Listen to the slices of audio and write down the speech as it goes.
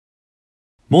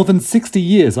More than 60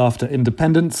 years after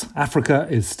independence, Africa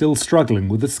is still struggling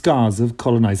with the scars of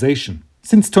colonisation.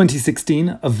 Since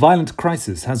 2016, a violent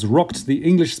crisis has rocked the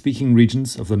English-speaking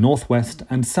regions of the northwest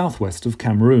and southwest of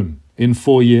Cameroon. In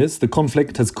 4 years, the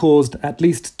conflict has caused at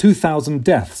least 2,000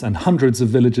 deaths and hundreds of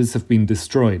villages have been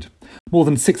destroyed. More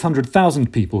than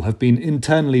 600,000 people have been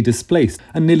internally displaced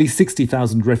and nearly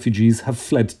 60,000 refugees have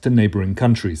fled to neighbouring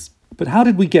countries. But how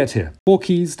did we get here? 4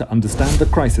 keys to understand the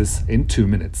crisis in 2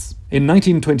 minutes. In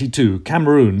 1922,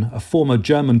 Cameroon, a former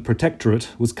German protectorate,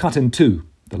 was cut in two.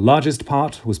 The largest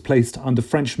part was placed under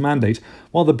French mandate,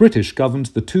 while the British governed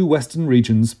the 2 western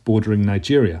regions bordering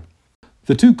Nigeria.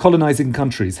 The 2 colonizing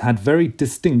countries had very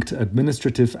distinct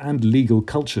administrative and legal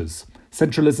cultures: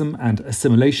 centralism and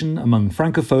assimilation among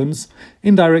Francophones,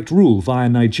 indirect rule via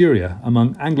Nigeria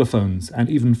among Anglophones, and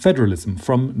even federalism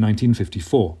from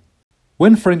 1954.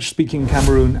 When French-speaking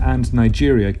Cameroon and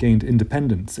Nigeria gained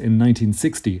independence in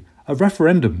 1960, a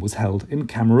referendum was held in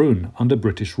Cameroon under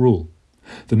British rule.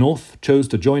 The North chose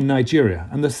to join Nigeria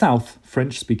and the South,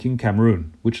 French-speaking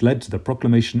Cameroon, which led to the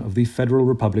proclamation of the Federal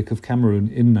Republic of Cameroon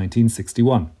in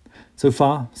 1961. So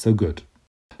far, so good.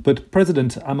 But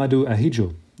President Amadou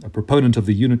Ahidjo, a proponent of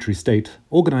the unitary state,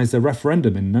 organized a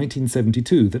referendum in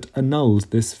 1972 that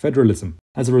annulled this federalism.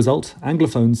 As a result,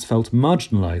 Anglophones felt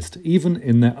marginalized even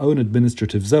in their own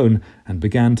administrative zone and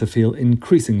began to feel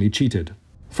increasingly cheated.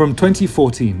 From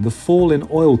 2014, the fall in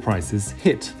oil prices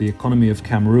hit the economy of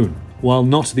Cameroon. While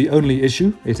not the only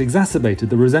issue, it exacerbated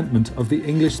the resentment of the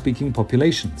English-speaking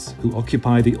populations, who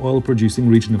occupy the oil-producing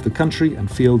region of the country and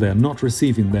feel they are not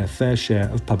receiving their fair share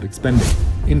of public spending.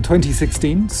 In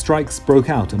 2016, strikes broke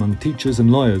out among teachers and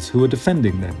lawyers who were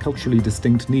defending their culturally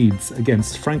distinct needs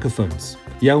against Francophones.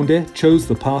 Yaoundé chose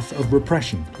the path of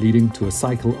repression, leading to a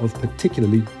cycle of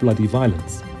particularly bloody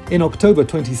violence. In October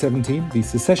 2017, the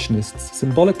secessionists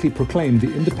symbolically proclaimed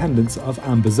the independence of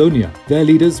Ambazonia. Their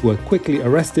leaders were quickly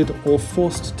arrested or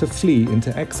forced to flee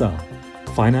into exile.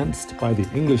 Financed by the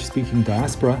English-speaking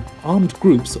diaspora, armed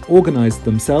groups organized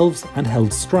themselves and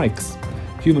held strikes.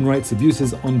 Human rights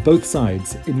abuses on both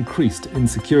sides increased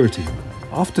insecurity.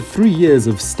 After 3 years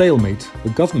of stalemate, the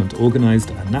government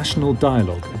organized a national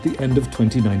dialogue at the end of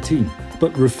 2019,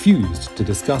 but refused to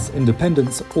discuss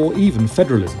independence or even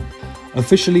federalism.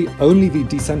 Officially, only the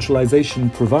decentralization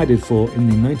provided for in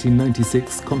the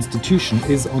 1996 constitution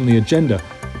is on the agenda.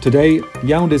 Today,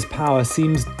 Yaoundé's power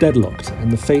seems deadlocked in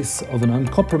the face of an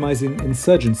uncompromising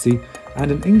insurgency and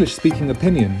an English-speaking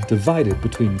opinion divided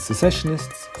between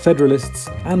secessionists, federalists,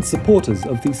 and supporters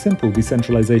of the simple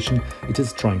decentralization it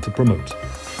is trying to promote.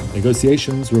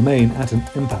 Negotiations remain at an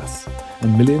impasse,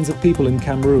 and millions of people in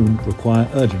Cameroon require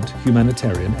urgent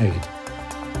humanitarian aid.